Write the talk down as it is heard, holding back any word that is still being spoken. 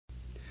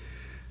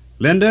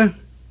Linda,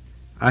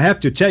 I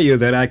have to tell you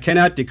that I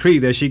cannot decree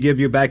that she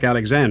give you back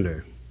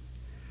Alexander.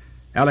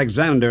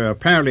 Alexander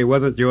apparently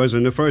wasn't yours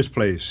in the first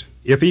place,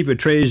 if he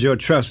betrays your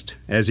trust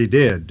as he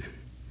did.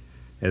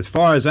 As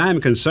far as I'm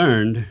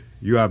concerned,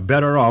 you are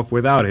better off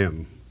without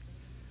him.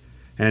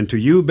 And to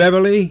you,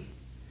 Beverly,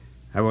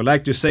 I would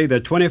like to say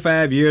that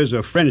 25 years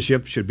of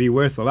friendship should be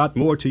worth a lot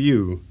more to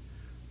you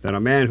than a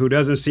man who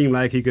doesn't seem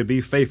like he could be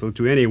faithful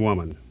to any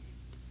woman.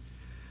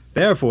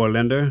 Therefore,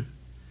 Linda,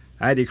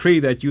 I decree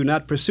that you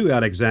not pursue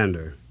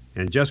Alexander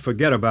and just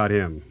forget about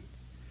him.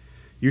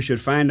 You should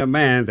find a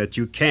man that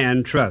you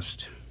can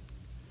trust.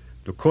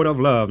 The court of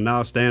love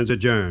now stands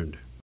adjourned.